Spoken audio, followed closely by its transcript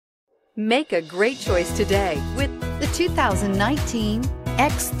Make a great choice today with the 2019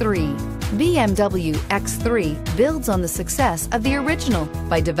 X3. BMW X3 builds on the success of the original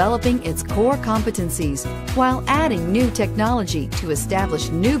by developing its core competencies while adding new technology to establish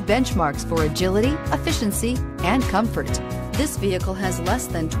new benchmarks for agility, efficiency, and comfort. This vehicle has less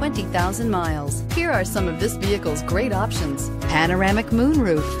than 20,000 miles. Here are some of this vehicle's great options: panoramic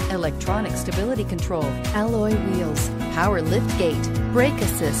moonroof, electronic stability control, alloy wheels, power lift gate, brake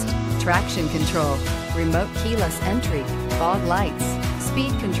assist, traction control, remote keyless entry, fog lights,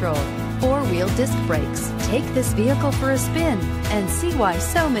 speed control, four-wheel disc brakes. Take this vehicle for a spin and see why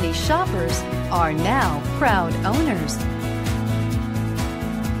so many shoppers are now proud owners.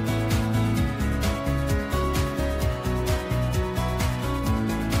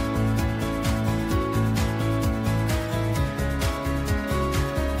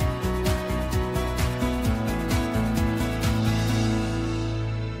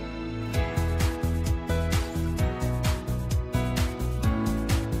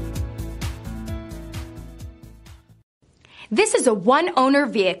 This is a one-owner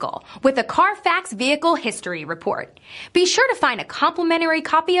vehicle with a CARFAX Vehicle History Report. Be sure to find a complimentary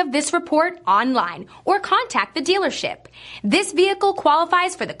copy of this report online or contact the dealership. This vehicle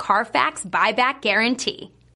qualifies for the CARFAX Buyback Guarantee.